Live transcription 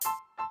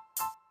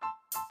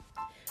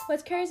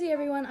What's crazy,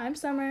 everyone? I'm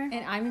Summer.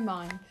 And I'm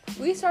Iman.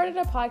 We started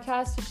a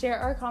podcast to share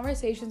our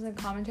conversations and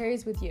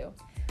commentaries with you.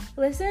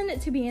 Listen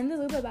to be in the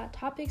loop about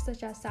topics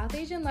such as South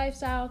Asian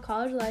lifestyle,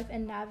 college life,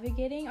 and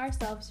navigating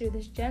ourselves through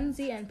this Gen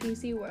Z and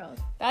PC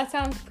world. That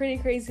sounds pretty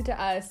crazy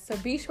to us, so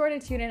be sure to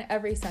tune in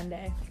every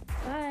Sunday.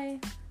 Bye.